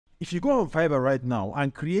if you go on Fiverr right now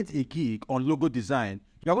and create a gig on logo design,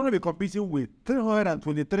 you're going to be competing with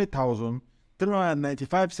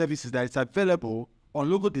 323,395 services that is available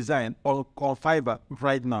on logo design on Fiverr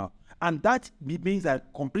right now. And that means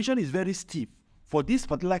that competition is very steep for this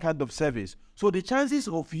particular kind of service. So the chances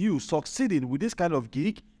of you succeeding with this kind of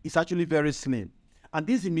gig is actually very slim. And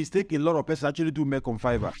this is a mistake a lot of persons actually do make on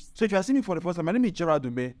Fiverr. So if you are seeing me for the first time, my name is Gerald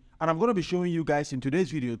Dume, and I'm going to be showing you guys in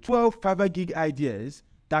today's video 12 Fiverr gig ideas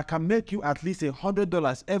that can make you at least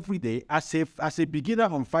 $100 every day as a beginner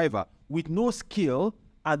on Fiverr with no skill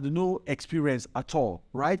and no experience at all,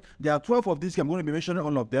 right? There are 12 of these. I'm going to be mentioning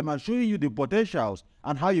all of them and showing you the potentials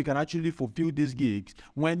and how you can actually fulfill these gigs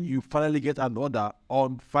when you finally get an order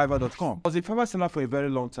on Fiverr.com. I was a Fiverr seller for a very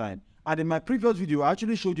long time. And in my previous video, I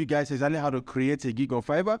actually showed you guys exactly how to create a gig on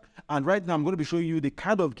Fiverr. And right now, I'm going to be showing you the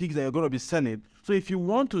kind of gigs that you're going to be selling. So if you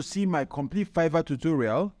want to see my complete Fiverr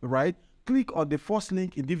tutorial, right, click on the first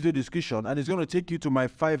link in the video description, and it's going to take you to my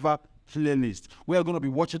Fiverr playlist, where you're going to be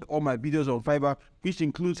watching all my videos on Fiverr, which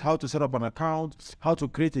includes how to set up an account, how to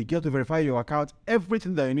create a gig to verify your account,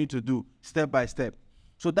 everything that you need to do step by step.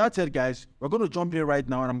 So that's it, guys. We're going to jump in right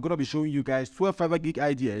now, and I'm going to be showing you guys 12 Fiverr gig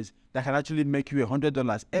ideas that can actually make you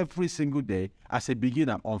 $100 every single day as a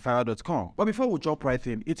beginner on Fiverr.com. But before we jump right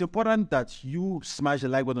in, it's important that you smash the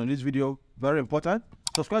like button on this video. Very important.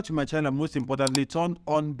 Subscribe to my channel, and most importantly, turn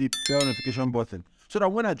on the bell notification button so that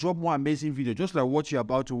when I drop more amazing videos, just like what you're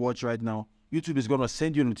about to watch right now, YouTube is going to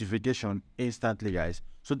send you a notification instantly, guys.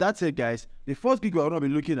 So that's it, guys. The first gig we're going to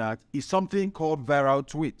be looking at is something called viral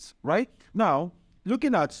tweets, right? Now,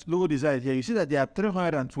 looking at logo design here, you see that there are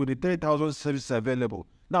 323,000 services available.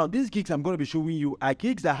 Now, these gigs I'm going to be showing you are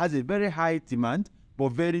gigs that has a very high demand but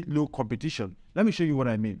very low competition. Let me show you what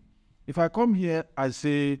I mean. If I come here and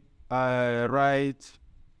say, write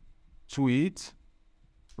tweet,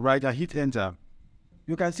 right, I hit enter,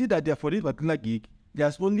 you can see that there for this particular gig,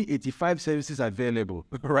 there's only 85 services available,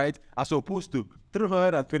 right? As opposed to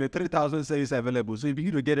 323,000 services available. So if you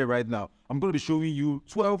begin to get it right now, I'm going to be showing you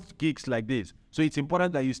 12 gigs like this. So it's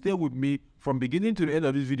important that you stay with me from beginning to the end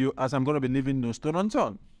of this video, as I'm going to be leaving no stone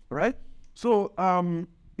unturned, right? So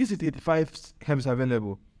this is 85 services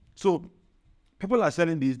available. So people are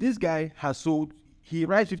selling this. This guy has sold, he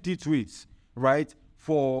writes 50 tweets, right,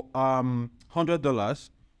 for $100.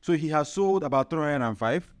 So he has sold about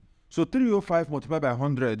 305. So 305 multiplied by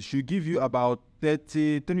 100 should give you about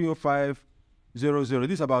 30500. This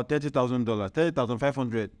is about $30,000,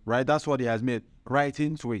 30,500, right? That's what he has made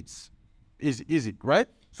writing tweets. Is easy, right?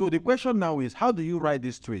 So the question now is, how do you write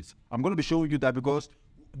these tweets? I'm going to be showing you that, because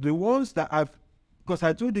the ones that because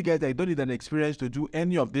I told you guys that I don't need an experience to do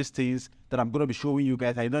any of these things that I'm going to be showing you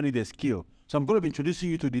guys. I don't need a skill. So I'm going to be introducing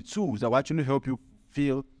you to the tools that will actually help you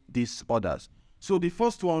fill these orders. So the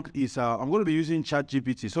first one is I'm going to be using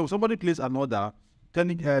ChatGPT. So somebody places an order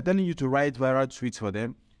telling you to write viral tweets for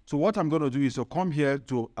them. So what I'm going to do is to come here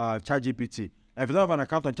to ChatGPT. If you don't have an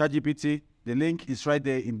account on ChatGPT, the link is right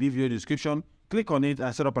there in the video description. Click on it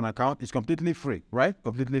and set up an account. It's completely free, right?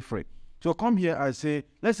 Completely free. So come here and say,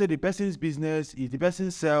 let's say the person's business is, the person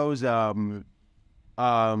sells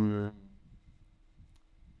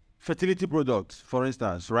fertility products, for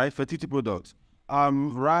instance, right? Fertility products.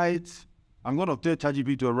 I'm going to tell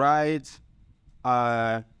ChatGPT to write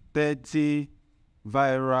 30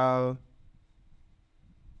 viral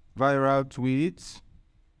tweets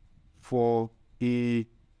for a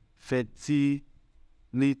fertility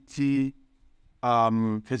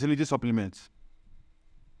supplement.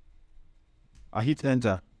 I hit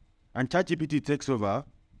enter, and ChatGPT takes over,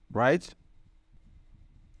 right?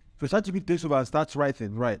 So ChatGPT takes over and starts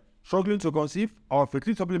writing, right? Struggling to conceive? Our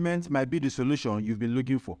fertility supplement might be the solution you've been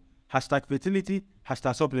looking for. Hashtag fertility,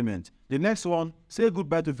 hashtag supplement. The next one, say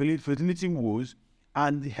goodbye to fertility woes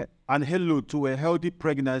and hello to a healthy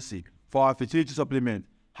pregnancy for our fertility supplement.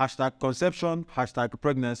 Hashtag conception, hashtag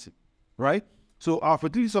pregnancy, right? So our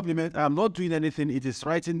fertility supplement, I'm not doing anything. It is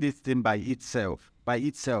writing this thing by itself,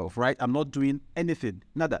 right? I'm not doing anything,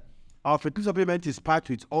 nada. Our fertility supplement is packed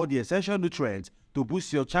with all the essential nutrients to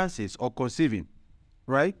boost your chances of conceiving,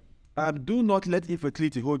 right? Do not let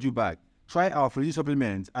infertility hold you back. Try our fertility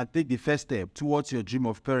supplement and take the first step towards your dream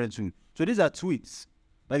of parenthood. So these are tweets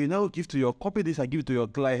that you now give to your, copy this and give it to your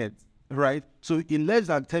client, right? So in less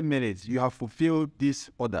than 10 minutes, you have fulfilled this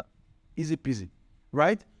order. Easy peasy,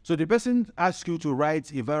 right? So the person asks you to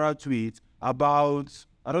write a viral tweet about,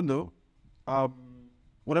 I don't know,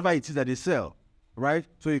 whatever it is that they sell, right?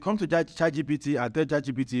 So you come to ChatGPT and tell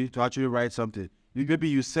ChatGPT to actually write something. Maybe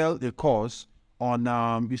you sell a course on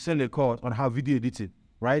how video editing,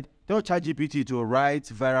 right? Tell ChatGPT to write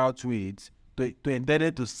viral tweets to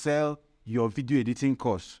intended to sell your video editing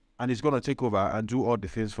course, and it's going to take over and do all the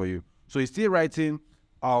things for you. So it's still writing,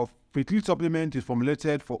 our fertility supplement is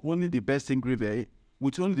formulated for only the best ingredient,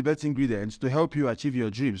 with only the best ingredients to help you achieve your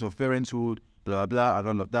dreams of parenthood, blah, blah, and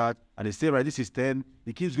all of that. And they say, right, this is 10.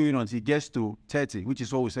 It keeps going on until it gets to 30, which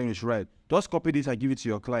is what we're saying you should write. Just copy this and give it to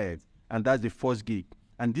your client. And that's the first gig.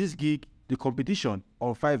 And this gig, the competition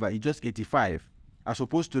on Fiverr is just 85, as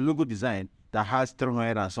opposed to logo design that has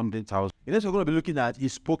 300 and something thousand. The next we're going to be looking at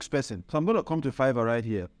is spokesperson. So I'm going to come to Fiverr right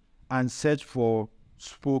here and search for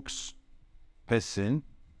spokesperson.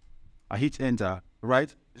 I hit enter,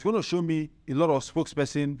 right? It's going to show me a lot of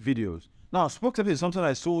spokesperson videos. Now, spokesperson is something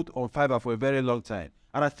I sold on Fiverr for a very long time.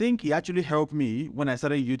 And I think it actually helped me when I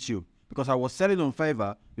started YouTube, because I was selling on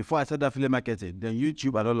Fiverr before I started affiliate marketing, then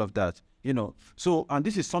YouTube and all of that, you know. So, and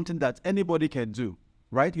this is something that anybody can do,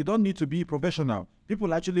 right? You don't need to be professional.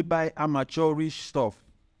 People actually buy amateurish stuff,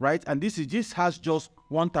 right? And this has just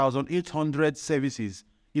 1,800 services,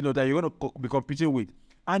 you know, that you're going to be competing with.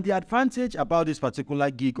 And the advantage about this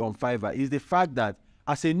particular gig on Fiverr is the fact that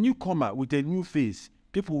as a newcomer with a new face,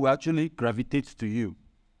 people will actually gravitate to you,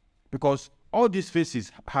 because all these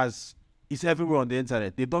faces is everywhere on the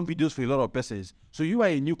internet. They've done videos for a lot of persons. So you are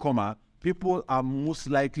a newcomer, people are most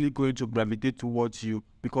likely going to gravitate towards you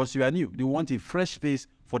because you are new. They want a fresh face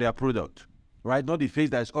for their product, right? Not the face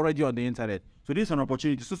that's already on the internet. So this is an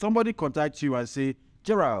opportunity. So somebody contacts you and say,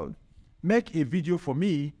 Gerald, make a video for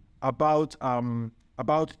me about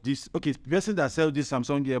this. Okay, the person that sells this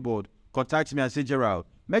Samsung earbud contacts me and say, Gerald,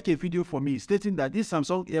 make a video for me stating that this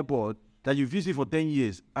Samsung earbud that you've used it for 10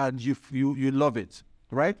 years and you love it,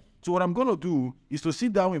 right? So what I'm going to do is to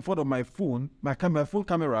sit down in front of my phone, my phone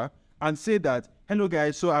camera, and say that, hello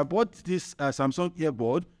guys, so I bought this Samsung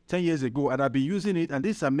earbud 10 years ago and I've been using it and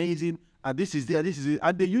this is amazing and this is there, this is it.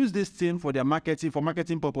 And they use this thing for their marketing, for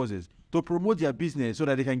marketing purposes, to promote their business so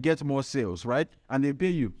that they can get more sales, right? And they pay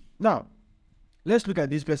you. Now, let's look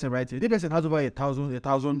at this person right here. This person has over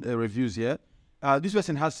 1,000 reviews here. This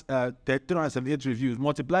person has 378 reviews,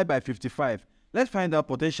 multiplied by 55. Let's find out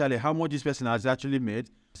potentially how much this person has actually made.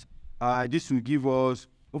 This will give us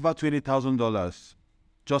over $20,000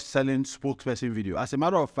 just selling spokesperson video. As a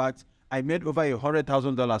matter of fact, I made over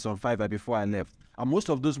 $100,000 on Fiverr before I left. And most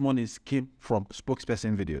of those monies came from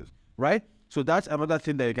spokesperson videos, right? So that's another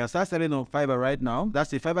thing that you can start selling on Fiverr right now. That's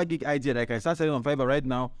the Fiverr Gig idea that you can start selling on Fiverr right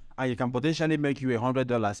now, and you can potentially make you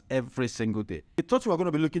 $100 every single day. The third we're going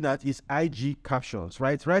to be looking at is IG captions,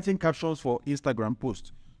 right? Writing captions for Instagram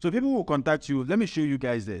posts. So people will contact you. Let me show you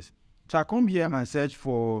guys this. So I come here and search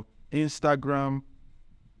for Instagram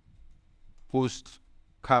post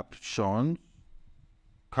caption,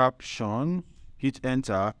 hit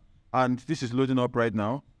enter, and this is loading up right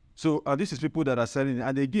now. So this is people that are selling it.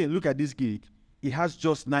 And again, look at this gig. It has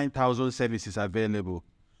just 9,000 services available.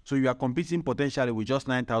 So you are competing potentially with just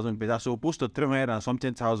 9,000 people, as opposed to 300 and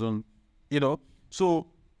something thousand, you know. So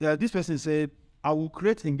this person said, I will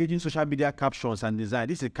create engaging social media captions and design.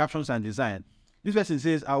 This is captions and design. This person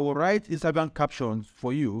says, I will write Instagram captions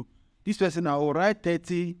for you. This person, I will write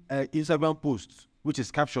 30 Instagram posts, which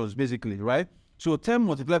is captions basically, right? So 10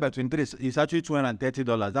 multiplied by 23 is actually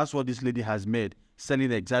 $230. That's what this lady has made,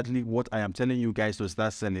 selling exactly what I am telling you guys to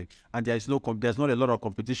start selling. And there's not a lot of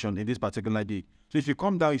competition in this particular gig. So if you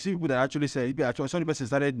come down, you see people that actually say, some person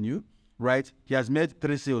started new, right? He has made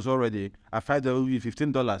 3 sales already at $5,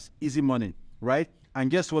 $15, easy money, right? And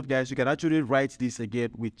guess what, guys? You can actually write this again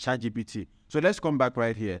with ChatGPT. So let's come back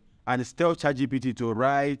right here and tell ChatGPT to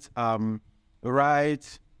write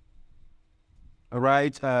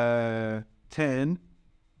 10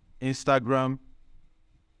 Instagram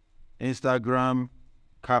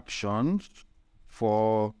captions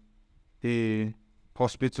for a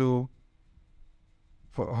hospital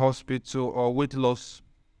or weight loss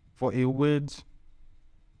for a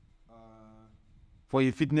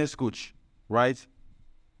fitness coach, right?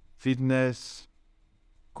 Fitness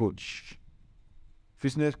coaching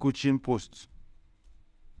posts.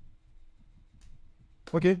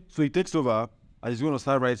 Okay, so it takes over and it's going to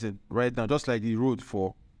start writing right now, just like he wrote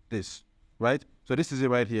for this, right? So this is it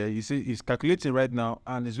right here. You see, it's calculating right now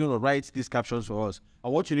and it's going to write these captions for us.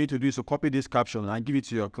 And what you need to do is to copy this caption and give it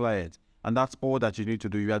to your client. And that's all that you need to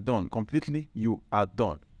do. You are done. Completely, you are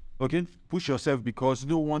done. Okay? Push yourself, because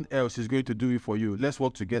no one else is going to do it for you. Let's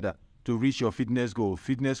work together to reach your fitness goal,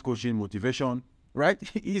 fitness coaching, motivation, right?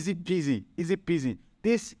 Easy peasy, easy peasy.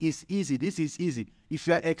 This is easy. This is easy. If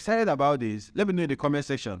you are excited about this, let me know in the comment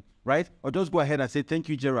section, right? Or just go ahead and say, thank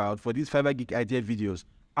you, Gerald, for these Fiverr Gig Idea videos.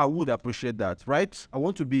 I would appreciate that, right? I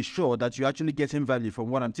want to be sure that you're actually getting value from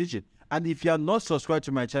what I'm teaching. And if you are not subscribed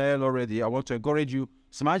to my channel already, I want to encourage you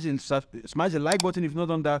smash the like button if you've not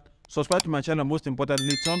done that. Subscribe to my channel. Most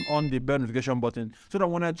importantly, turn on the bell notification button so that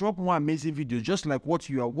when I drop more amazing videos just like what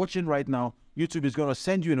you are watching right now, YouTube is going to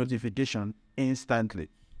send you a notification instantly,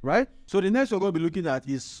 right? So the next we're going to be looking at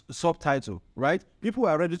is subtitle, right? People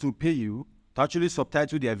are ready to pay you to actually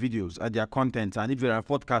subtitle their videos and their content, and if there are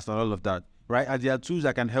podcasts and all of that, right? And there are tools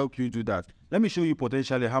that can help you do that. Let me show you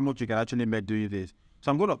potentially how much you can actually make doing this.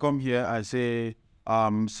 So I'm going to come here and say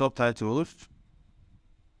subtitles,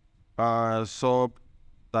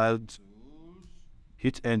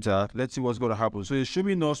 hit enter. Let's see what's going to happen. So it's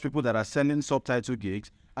showing us people that are selling subtitle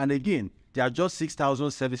gigs, and again, there are just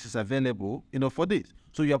 6,000 services available, for this.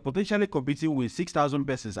 So you are potentially competing with 6,000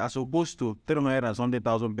 persons as opposed to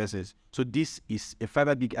 300,000 persons. So this is a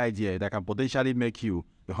Fiverr Gig Idea that can potentially make you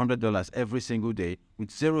 $100 every single day with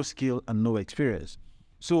zero skill and no experience.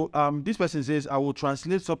 So this person says, I will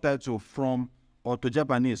translate subtitle from or to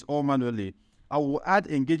Japanese or manually. I will add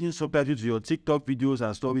engaging subtitles to your TikTok videos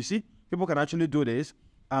and stuff. You see, people can actually do this.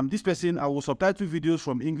 This person, I will subtitle videos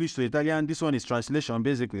from English to Italian. This one is translation,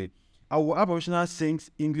 basically. I will have optional syncs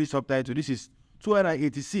English subtitle. This is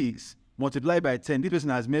 286 multiplied by 10. This person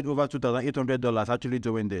has made over $2,800 actually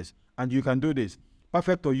doing this. And you can do this.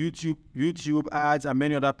 Perfect for YouTube ads, and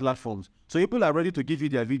many other platforms. So people are ready to give you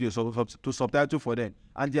their videos to subtitle for them.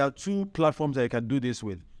 And there are two platforms that you can do this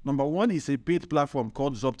with. Number one is a paid platform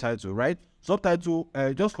called Subtitle, right? Subtitle,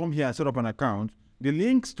 just come here and set up an account. The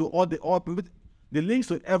links to the links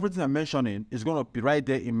to everything I'm mentioning is going to be right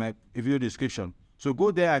there in my video description. So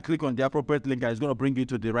go there and click on the appropriate link, and it's going to bring you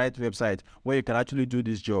to the right website where you can actually do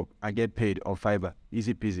this job and get paid on Fiverr.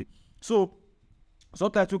 Easy peasy. So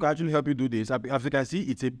Subtitle can actually help you do this. As you can see,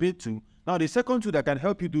 it's a paid tool. Now, the second tool that can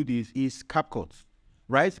help you do this is CapCut,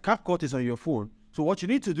 right? CapCut is on your phone. So what you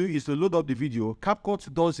need to do is to load up the video.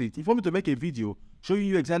 CapCut does it. If you want me to make a video showing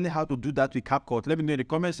you exactly how to do that with CapCut, let me know in the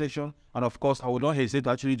comment section. And of course, I will not hesitate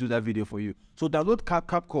to actually do that video for you. So download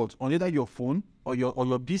CapCut on either your phone or your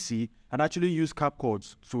PC and actually use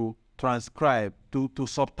CapCut to transcribe, to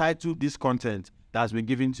subtitle this content that has been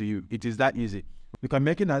given to you. It is that easy. We can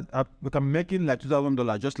make like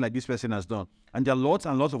 $2,000 just like this person has done. And there are lots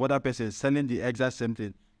and lots of other persons selling the exact same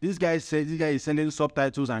thing. This guy is selling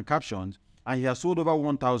subtitles and captions, and he has sold over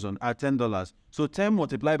 1,000 at $10. So 10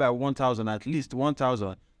 multiplied by 1,000, at least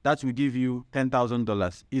 1,000, that will give you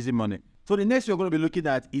 $10,000. Easy money. So the next we're going to be looking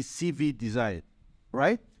at is CV design,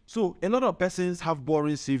 right? So a lot of persons have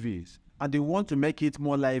boring CVs and they want to make it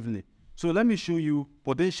more lively. So let me show you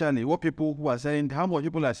potentially what people who are selling, how much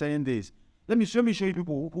people are selling this. Let me show you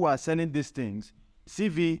people who are selling these things.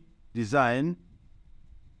 CV design,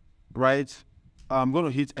 right? I'm going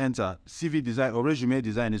to hit enter. CV design or resume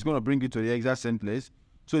design is going to bring you to the exact same place.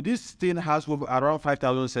 So this thing has around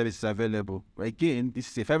 5,000 services available. Again,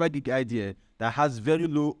 this is a Fiverr Gig Idea that has very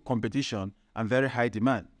low competition and very high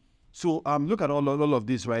demand. So look at all of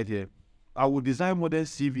this right here. I will design modern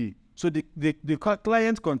CV. So the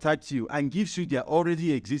client contacts you and gives you their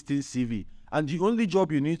already existing CV. And the only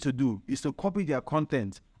job you need to do is to copy their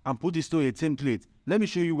content and put it to a template. Let me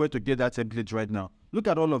show you where to get that template right now. Look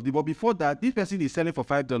at all of them. But before that, this person is selling for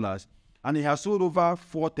 $5 and he has sold over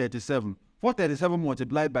 437. 437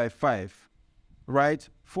 multiplied by 5, right?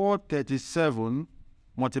 437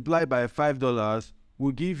 multiplied by $5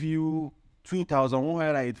 will give you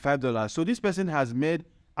 $2,185. So this person has made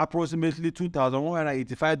approximately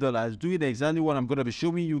 $2,185 doing exactly what I'm going to be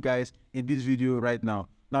showing you guys in this video right now.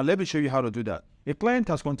 Now, let me show you how to do that. A client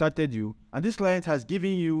has contacted you, and this client has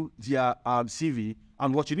given you their CV,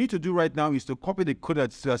 and what you need to do right now is to copy the code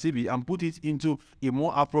to your CV and put it into a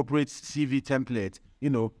more appropriate CV template,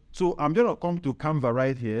 So I'm going to come to Canva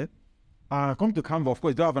right here. Come to Canva, of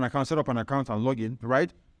course, you don't have an account, set up an account and log in,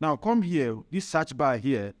 right? Now, come here, this search bar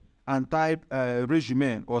here, and type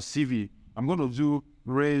resume or CV. I'm going to do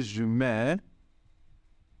resume,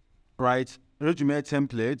 right? Resume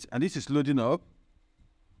template, and this is loading up.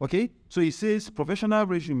 Okay, so it says professional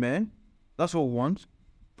resume. That's what we want.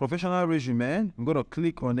 Professional resume. I'm going to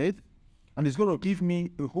click on it, and it's going to give me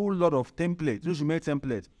a whole lot of templates, resume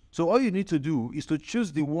templates. So all you need to do is to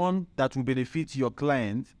choose the one that will benefit your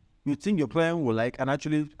client, you think your client will like, and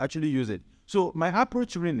actually use it. So my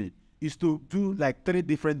approach really is to do like 3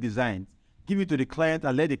 different designs, give it to the client,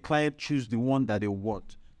 and let the client choose the one that they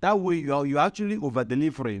want. That way you're actually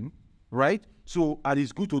over-delivering, right? So, and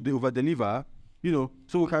it's good to over-deliver.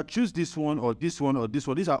 So we can choose this one or this one or this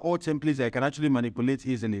one. These are all templates that I can actually manipulate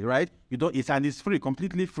easily, right? And it's free,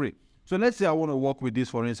 completely free. So let's say I want to work with this,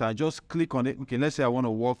 for instance. I just click on it. Okay, let's say I want to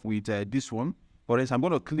work with this one. For instance, I'm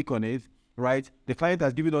going to click on it, right? The client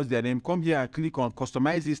has given us their name. Come here and click on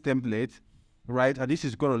customize this template, right? And this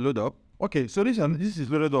is going to load up. Okay, so this is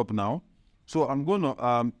loaded up now. So I'm going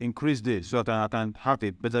to increase this so that I can have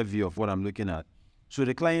a better view of what I'm looking at. So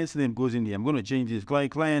the client's name goes in here. I'm going to change this.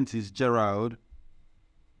 Client is Gerald.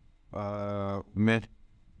 Right,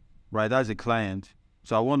 that's a client.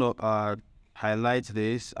 So I want to highlight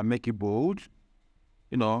this and make it bold.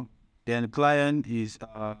 You know, then client is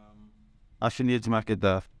affiliate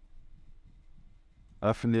marketer.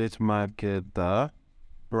 Affiliate marketer.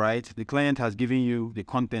 Right, the client has given you the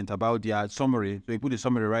content about their summary. So you put the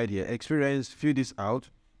summary right here. Experience, fill this out,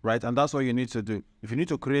 right? And that's all you need to do. If you need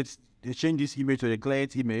to change this image to the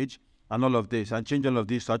client image and all of this, and change all of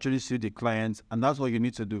this to actually see the client, and that's all you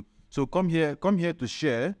need to do. So come here to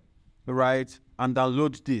share, right? And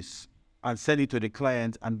download this and send it to the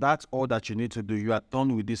client, and that's all that you need to do. You are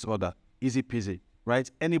done with this order. Easy peasy, right?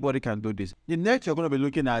 Anybody can do this. The next you're going to be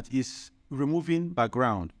looking at is removing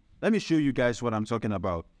background. Let me show you guys what I'm talking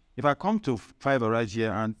about. If I come to Fiverr right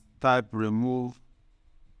here and type remove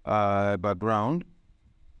background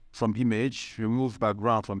from image, remove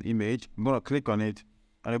background from image, I'm going to click on it,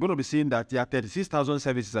 and you're going to be seeing that there are 36,000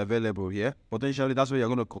 services available here. Potentially, that's what you're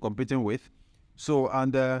going to be competing with. So,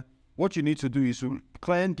 and what you need to do is,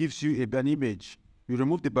 client gives you an image. You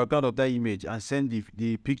remove the background of that image and send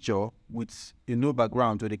the picture with no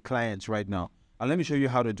background to the client right now. And let me show you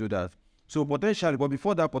how to do that. So potentially, but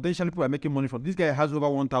before that, potentially people are making money from this. Guy has over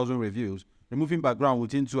 1,000 reviews, removing background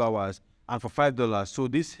within 2 hours, and for $5. So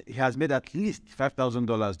he has made at least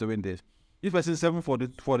 $5,000 doing this. This person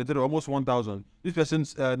 743, almost 1,000. This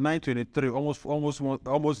person's 923, almost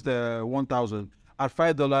 1,000. At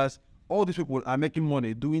 $5, all these people are making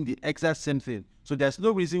money doing the exact same thing. So there's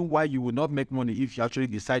no reason why you will not make money if you actually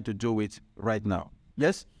decide to do it right now.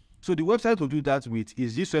 Yes. So the website to do that with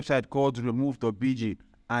is this website called remove.bg.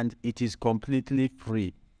 And it is completely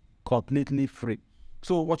free. Completely free.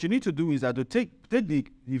 So what you need to do is that to take the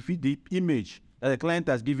image that the client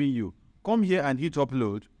has given you, come here and hit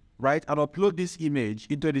upload, right? And upload this image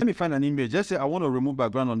into this. Let me find an image. Just say I want to remove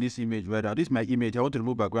background on this image. Whether this is my image, I want to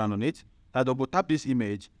remove background on it. I double tap this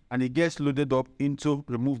image and it gets loaded up into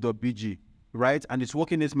remove.bg, right? And it's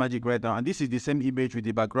working its magic right now. And this is the same image with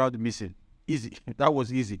the background missing. Easy. That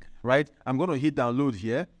was easy, right? I'm going to hit download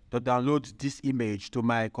here to download this image to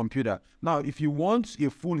my computer. Now, if you want a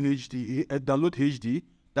full HD, download HD,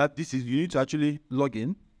 you need to actually log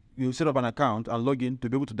in. You set up an account and log in to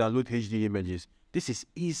be able to download HD images. This is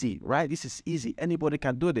easy, right? This is easy. Anybody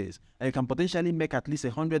can do this. And you can potentially make at least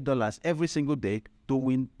 $100 every single day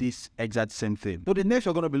doing this exact same thing. So the next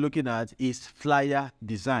you're going to be looking at is flyer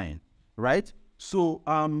design, right? So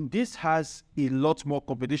this has a lot more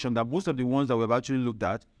competition than most of the ones that we've actually looked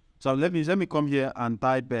at. So let me come here and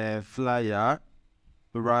type flyer,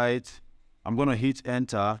 right? I'm going to hit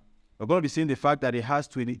enter. We're going to be seeing the fact that it has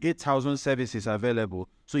 28,000 services available.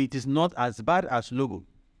 So it is not as bad as logo,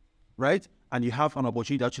 right? And you have an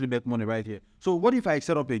opportunity to actually make money right here. So what if I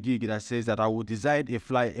set up a gig that says that I will design a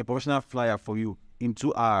professional flyer for you in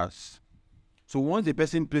 2 hours? So once the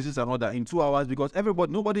person places an order in 2 hours, because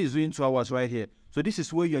nobody is doing 2 hours right here. So this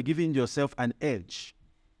is where you're giving yourself an edge,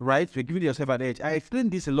 right? You're giving yourself an edge. I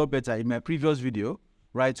explained this a lot better in my previous video,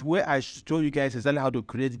 right? Where I showed you guys exactly how to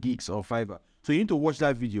create gigs on Fiverr. So you need to watch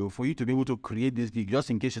that video for you to be able to create this gig, just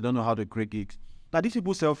in case you don't know how to create gigs. Now, these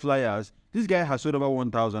people sell flyers. This guy has sold over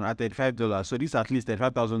 1,000 at $35. So this is at least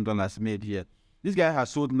 $35,000 made here. This guy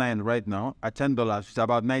has sold 9 right now at $10, which is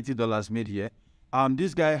about $90 made here.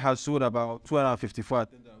 This guy has sold about 254,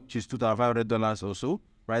 which is $2,500 or so,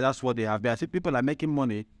 right? That's what they have. But I see people are making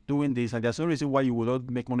money doing this, and there's no reason why you will not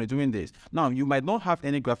make money doing this. Now, you might not have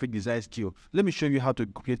any graphic design skill. Let me show you how to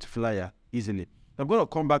create flyer easily. I'm going to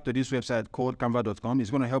come back to this website called canva.com. It's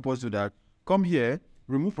going to help us do that. Come here,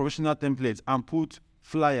 remove professional templates, and put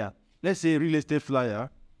flyer. Let's say real estate flyer.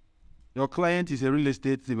 Your client is a real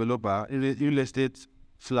estate developer, real estate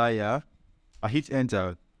flyer. I hit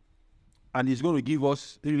enter. And it's going to give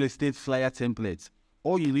us real estate flyer templates.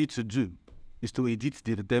 All you need to do is to edit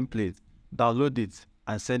the template, download it,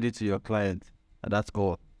 and send it to your client. And that's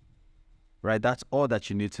all. Right? That's all that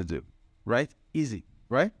you need to do. Right? Easy.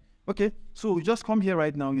 Right? Okay. So we just come here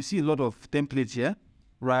right now. You see a lot of templates here.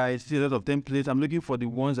 Right? See a lot of templates. I'm looking for the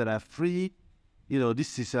ones that are free. You know,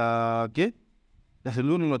 this is, okay. There's a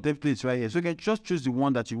lot of templates right here. So you can just choose the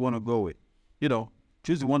one that you want to go with. You know.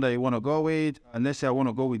 Choose the one that you want to go with. And let's say I want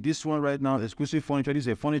to go with this one right now. Exclusive furniture. This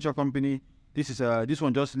is a furniture company. This is this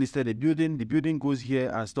one just listed a building. The building goes here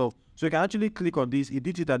and stuff. So you can actually click on this,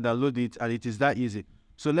 edit it and download it, and it is that easy.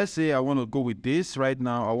 So let's say I want to go with this right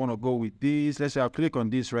now. I want to go with this. Let's say I'll click on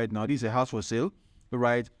this right now. This is a house for sale,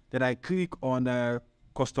 right? Then I click on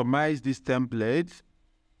customize this template.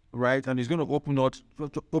 right? And it's going to open up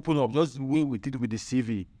just the way we did with the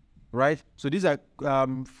CV, right? So these are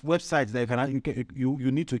websites that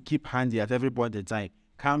you need to keep handy at every point in time.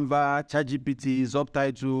 Canva, ChatGPT,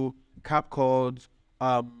 Subtitle, CapCut,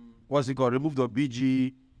 what's it called?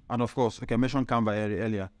 Remove.bg, and of course, okay, I mentioned Canva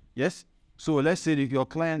earlier. Yes. So let's say if your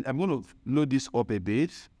client, I'm going to load this up a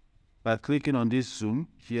bit by clicking on this zoom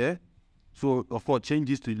here. So of course, change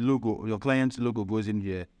this to the logo. Your client's logo goes in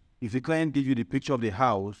here. If the client gives you the picture of the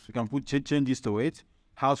house, you can change this to it.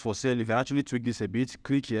 House for sale. If you actually tweak this a bit,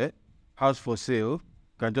 click here. House for sale. You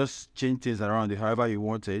can just change things around it however you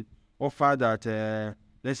want it. Offer that,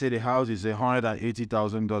 let's say the house is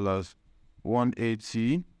 $180,000,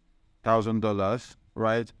 $180,000,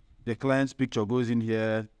 right? The client's picture goes in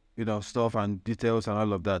here, you know, stuff and details and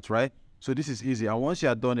all of that, right? So this is easy. And once you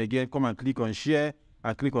are done, again, come and click on share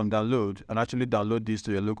and click on download and actually download this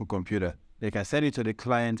to your local computer. They can send it to the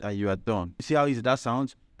client and you are done. See how easy that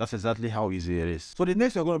sounds? That's exactly how easy it is. So the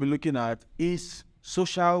next we're going to be looking at is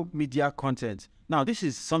social media content. Now, this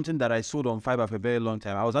is something that I sold on Fiverr for a very long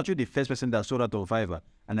time. I was actually the first person that sold out on Fiverr,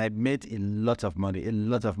 and I made a lot of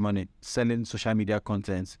money selling social media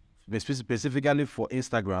content, specifically for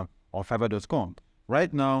Instagram on Fiverr.com.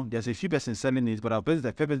 Right now, there's a few persons selling it, but I was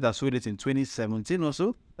the first person that sold it in 2017 or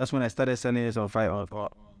so. That's when I started selling it on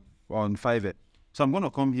Fiverr. So I'm going to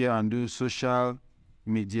come here and do social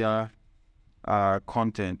media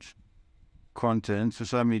content,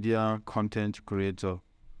 social media content creator.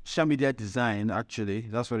 Social media design, actually,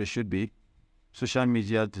 that's what it should be. Social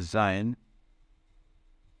media design.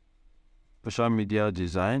 Social media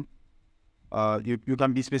design. You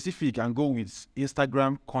can be specific and go with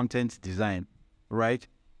Instagram content design, right?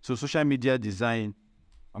 So social media design,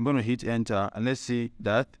 I'm going to hit enter and let's see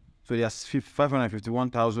that. So there's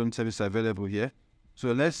 551,000 services available here.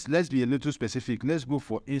 So let's be a little specific. Let's go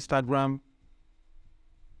for Instagram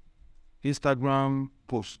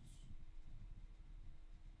post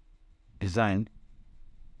design.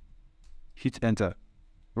 Hit enter,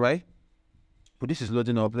 right? But this is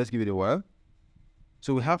loading up. Let's give it a while.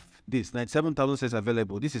 So we have this 97,000 sets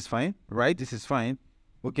available. This is fine, right? This is fine.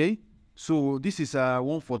 Okay. So this is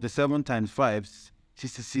 147 times 5,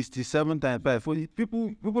 67 times 5. For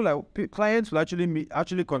people like clients will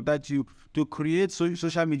actually contact you to create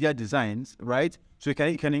social media designs, right? So you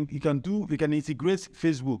can integrate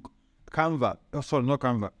Facebook, Canva, not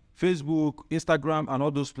Canva, Facebook, Instagram, and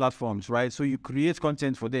all those platforms, right? So you create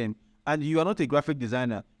content for them, and you are not a graphic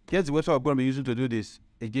designer. Here's the website I'm going to be using to do this.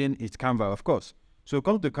 Again, it's Canva, of course. So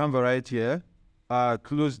come to Canva right here,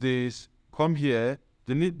 close this, come here,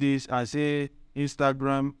 delete this, and say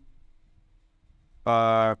Instagram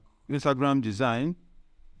design.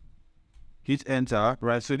 Hit enter,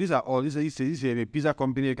 right? So these are all. This is a pizza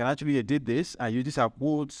company. You can actually edit this, and these are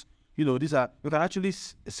quotes. You know, you can actually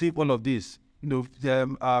save all of this. You know,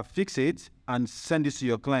 fix it and send this to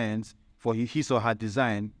your clients for his or her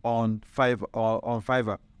design on Fiverr or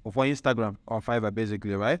for Instagram on Fiverr,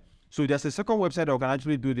 basically, right? So there's a second website that I can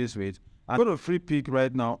actually do this with. I'm going to free pick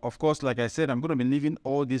right now. Of course, like I said, I'm going to be leaving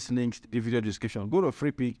all these links in the video description. Go to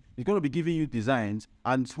free pick. It's going to be giving you designs,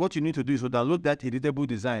 and what you need to do is to download that editable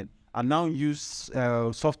design and now use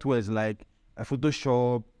softwares like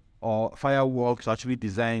Photoshop or Fireworks to actually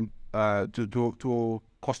design to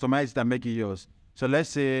customize it and make it yours. So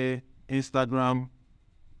let's say Instagram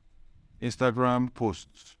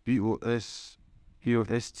posts, POST,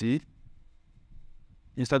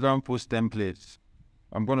 Instagram post templates.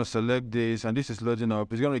 I'm going to select this, and this is loading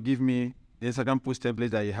up. It's going to give me the Instagram post template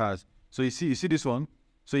that it has. So you see this one?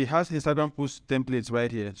 So it has Instagram post templates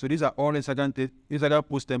right here. So these are all Instagram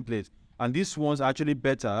post templates. And these ones are actually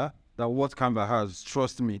better than what Canva has,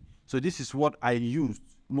 trust me. So this is what I used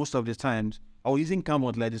most of the times. I was using Canva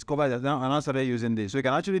until I discovered that now, and I started using this. So you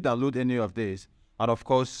can actually download any of this and of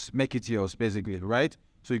course make it yours, basically, right?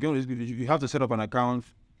 So you have to set up an account,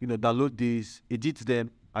 you know, download this, edit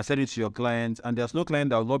them, and send it to your clients. And there's no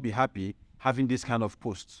client that will not be happy having this kind of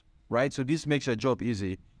posts, right? So this makes your job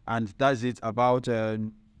easy, and that's it about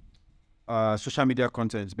social media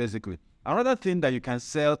content, basically. Another thing that you can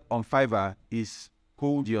sell on Fiverr is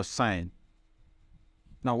hold your sign.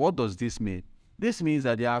 Now, what does this mean? This means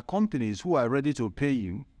that there are companies who are ready to pay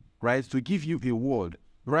you, right, to give you a word.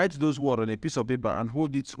 Write those words on a piece of paper and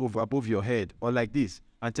hold it above your head, or like this,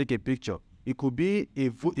 and take a picture. It could be a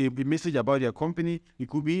message about your company. It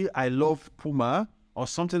could be I love Puma or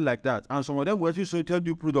something like that. And some of them will actually tell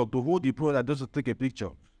you product to hold the product just to take a picture.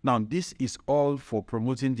 Now, this is all for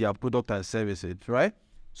promoting their product and services, right?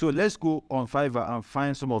 So let's go on Fiverr and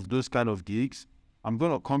find some of those kind of gigs. I'm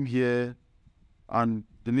going to come here and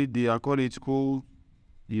delete I call it hold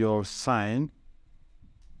your sign.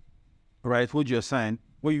 right? Hold your sign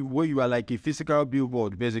where you are like a physical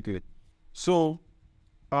billboard, basically. So,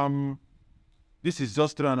 this is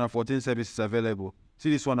just 314 services available.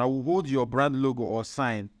 See this one, I will hold your brand logo or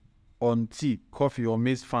sign on tea, coffee, or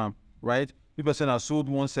maize farm, right? People saying I sold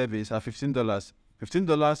one service at $15.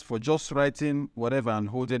 $15 for just writing whatever and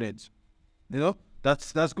holding it. You know,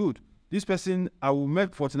 that's good. This person, I will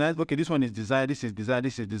make 49. Okay, this one is design, this is design,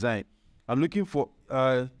 this is design. I'm looking for,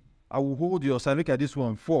 I will hold your sign. Look at this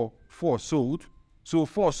one, four sold. So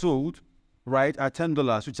 4 sold, right, at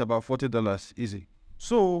 $10, which is about $40, easy.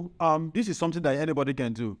 So this is something that anybody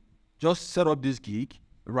can do. Just set up this gig,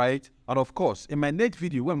 right? And of course, in my next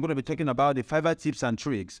video, where I'm going to be talking about the Fiverr tips and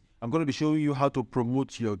tricks, I'm going to be showing you how to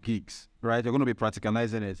promote your gigs, right? You're going to be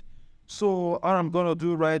practicalizing it. So all I'm going to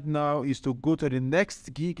do right now is to go to the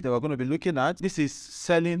next gig that we're going to be looking at. This is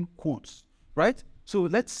selling quotes, right? So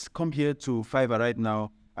let's come here to Fiverr right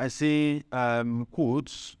now. I say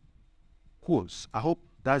quotes. I hope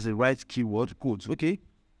that's the right keyword, quotes, okay?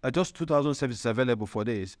 Just 2,000 services available for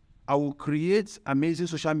this. I will create amazing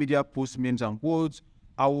social media posts, memes, and quotes.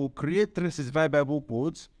 I will create 365 Bible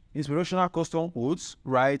quotes, inspirational custom quotes,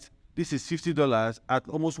 right? This is $50 at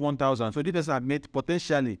almost 1,000. So this person have made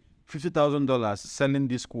potentially $50,000 selling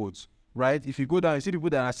these quotes, right? If you go down, you see people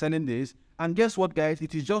that are selling this, and guess what, guys?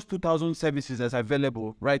 It is just 2,000 services that's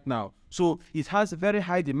available right now. So it has very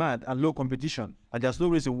high demand and low competition, and there's no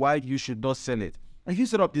reason why you should not sell it. If you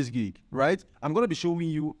set up this gig, right, I'm going to be showing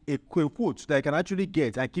you a quote that I can actually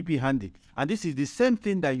get and keep it handy. And this is the same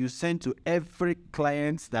thing that you send to every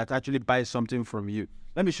client that actually buys something from you.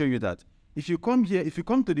 Let me show you that. If you come here, if you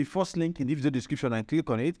come to the first link in the video description and click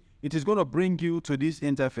on it, it is going to bring you to this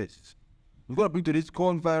interface. It's going to bring to this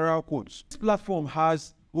called viral quotes. This platform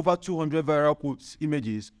has over 200 viral quotes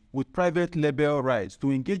images with private label rights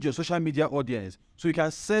to engage your social media audience. So you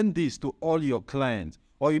can send this to all your clients.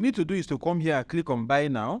 All you need to do is to come here and click on buy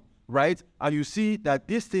now, right? And you see that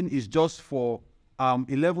this thing is just for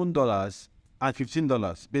 $11 and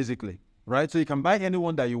 $15, basically, right? So you can buy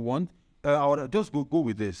anyone that you want. I would just go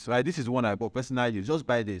with this, right? This is one I bought, personal use. Just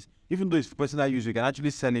buy this. Even though it's personal use, you can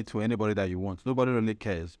actually sell it to anybody that you want. Nobody really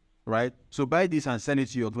cares, right? So buy this and send it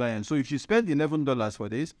to your client. So if you spend $11 for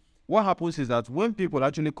this, what happens is that when people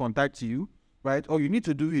actually contact you, right, all you need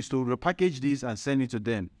to do is to repackage this and send it to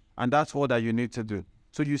them. And that's all that you need to do.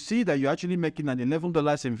 So you see that you're actually making an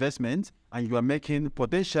 $11 investment, and you are making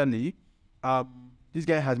potentially, this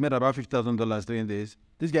guy has made about $50,000 doing this.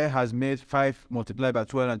 This guy has made 5 multiplied by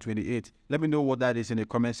 228. Let me know what that is in the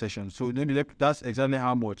comment section. So that's exactly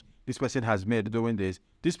how much this person has made doing this.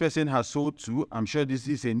 This person has sold 2. I'm sure this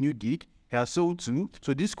is a new gig. He has sold 2.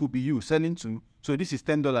 So this could be you selling 2. So this is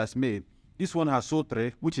 $10 made. This one has sold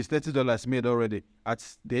 3, which is $30 made already at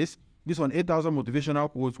this. This one, 8,000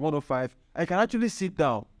 motivational quotes, 105. I can actually sit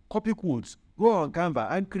down, copy quotes, go on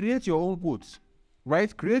Canva and create your own quotes,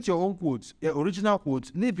 right? Create your own quotes, your original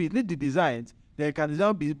quotes, leave the designs. Then you can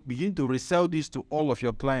now begin to resell this to all of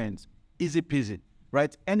your clients. Easy peasy,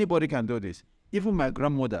 right? Anybody can do this. Even my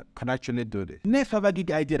grandmother can actually do this. Next Fiverr gig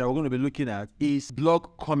idea that we're going to be looking at is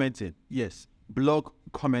blog commenting. Yes, blog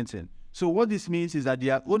commenting. So what this means is that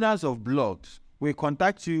the owners of blogs will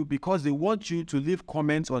contact you because they want you to leave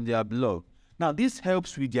comments on their blog. Now, this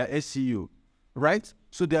helps with their SEO, right?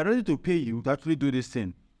 So they are ready to pay you to actually do this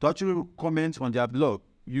thing, to actually comment on their blog.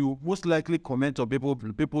 You most likely comment on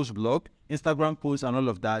people's blog, Instagram posts, and all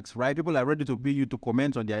of that, right? People are ready to pay you to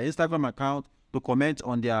comment on their Instagram account, to comment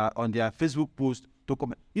on their Facebook post, to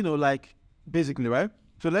comment, you know, like basically, right?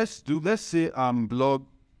 So let's say blog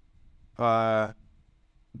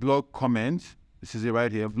comment. This is it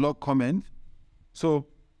right here, blog comment. So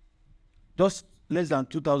just less than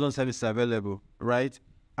 2,000 services available, right?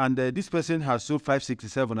 And this person has sold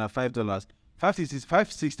 567 at $5.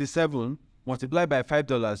 567 multiplied by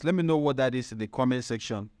 $5. Let me know what that is in the comment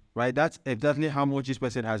section, right? That's exactly how much this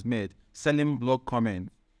person has made selling blog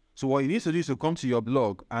comments. So what you need to do is to come to your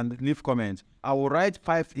blog and leave comments. I will write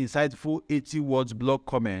 5 insightful 80 words blog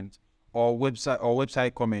comments or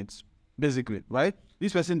website comments, basically, right?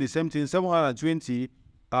 This person, the same thing, 720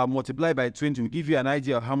 multiplied by 20 will give you an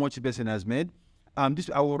idea of how much the person has made. I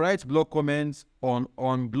will write blog comments on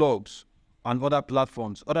blogs and other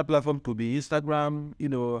platforms. Other platforms could be Instagram, you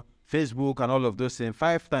know, Facebook, and all of those things.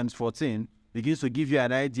 5 times 14 begins to give you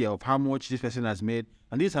an idea of how much this person has made.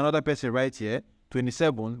 And this is another person right here,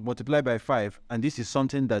 27 multiplied by 5, and this is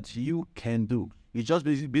something that you can do. You just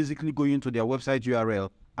basically go into their website URL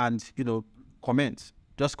and, you know, comment,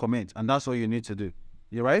 just comment, and that's all you need to do.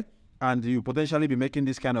 You're right? And you potentially be making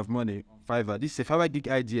this kind of money on Fiverr. This is a Fiverr gig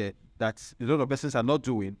idea that a lot of persons are not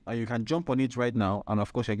doing, and you can jump on it right now, and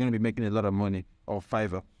of course you're going to be making a lot of money on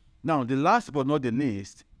Fiverr. Now, the last but not the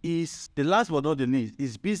least is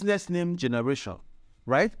business name generation,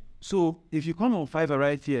 right? So if you come on Fiverr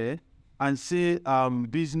right here and say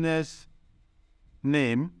business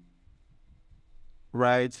name,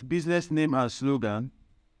 right? Business name and slogan,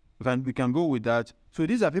 we can go with that. So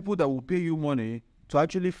these are people that will pay you money to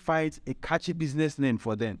actually find a catchy business name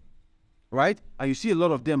for them, right? And you see a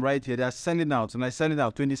lot of them right here. They are selling out, and I selling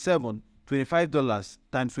out $25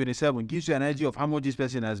 times 27 gives you an idea of how much this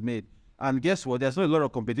person has made. And guess what? There's not a lot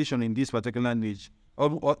of competition in this particular niche.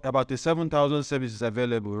 About the 7,000 services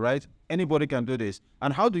available, right? Anybody can do this.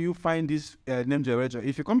 And how do you find this name generator?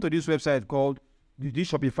 If you come to this website called,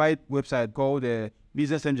 this Shopify website called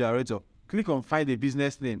Business Name Generator, click on Find a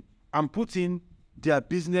Business Name and put in their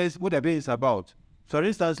business, what their business is about. So for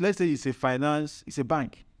instance, let's say it's a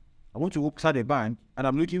bank. I want to start a bank and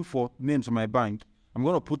I'm looking for names for my bank. I'm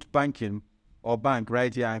going to put banking or bank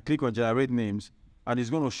right here and click on Generate Names. And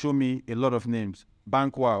it's going to show me a lot of names.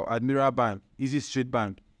 Bank Wow, Admiral Bank, Easy Street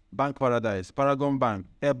Bank, Bank Paradise, Paragon Bank,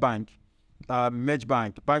 Air Bank, Merge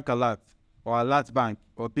Bank, Bank Alert, or Alert Bank,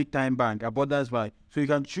 or Big Time Bank, Abundance Bank. So you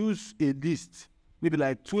can choose a list, maybe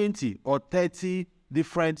like 20 or 30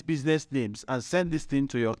 different business names and send this thing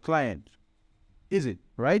to your client. Easy,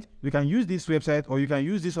 right? You can use this website or you can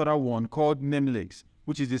use this other one called Namelix,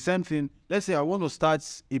 which is the same thing. Let's say I want to start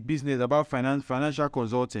a business about financial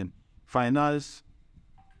consulting,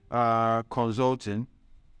 consulting,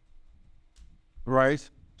 right?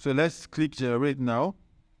 So let's click generate now,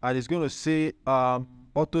 and it's going to say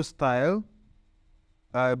auto style,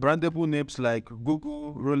 brandable names like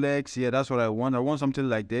Google, Rolex. Yeah, that's what I want. I want something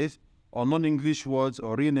like this, or non-English words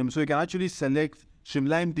or real names. So you can actually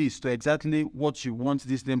streamline this to exactly what you want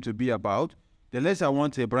this name to be about. Then let's say I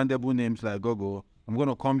want a brandable names like Google. I'm going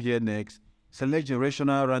to come here next, select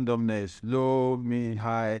generational randomness, low, mid,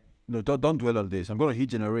 high. No, don't dwell on this. I'm going to hit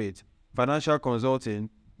generate. Financial consulting,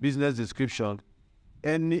 business description,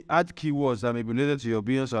 any add keywords that may be related to your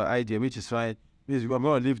business or idea, which is fine. I'm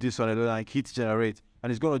going to leave this one alone and hit generate.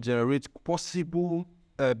 And it's going to generate possible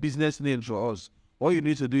business names for us. All you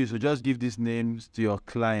need to do is to just give these names to your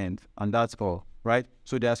client, and that's all, right?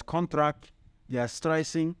 So there's contract, there's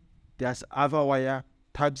tracing, there's Avawire,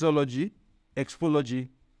 taxology, expology,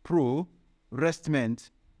 pro,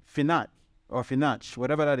 restment, finac, or Finach,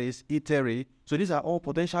 whatever that is, Eatery. So these are all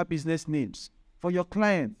potential business names for your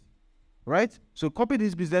client, right? So copy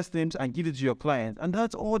these business names and give it to your client, and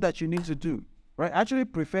that's all that you need to do, right? I actually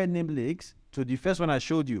prefer Namelix to the first one I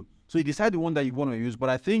showed you. So you decide the one that you want to use, but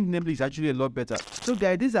I think Namelix is actually a lot better. So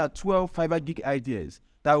guys, these are 12 Fiverr Gig ideas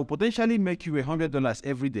that will potentially make you $100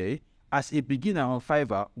 every day as a beginner on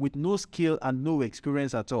Fiverr with no skill and no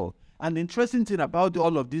experience at all. And the interesting thing about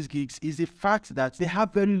all of these gigs is the fact that they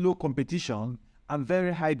have very low competition and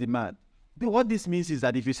very high demand. What this means is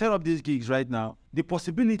that if you set up these gigs right now, the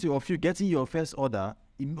possibility of you getting your first order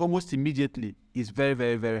almost immediately is very,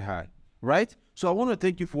 very, very high, right? So I want to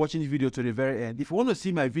thank you for watching this video to the very end. If you want to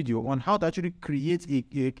see my video on how to actually create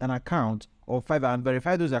an account of Fiverr and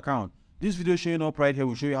verify those accounts, this video showing up right here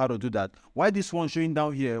will show you how to do that. While this one showing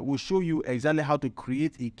down here will show you exactly how to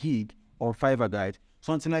create a gig on Fiverr, guide.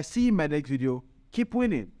 So until I see you in my next video, keep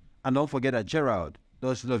winning. And don't forget that Gerald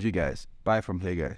does love you guys. Bye from here, guys.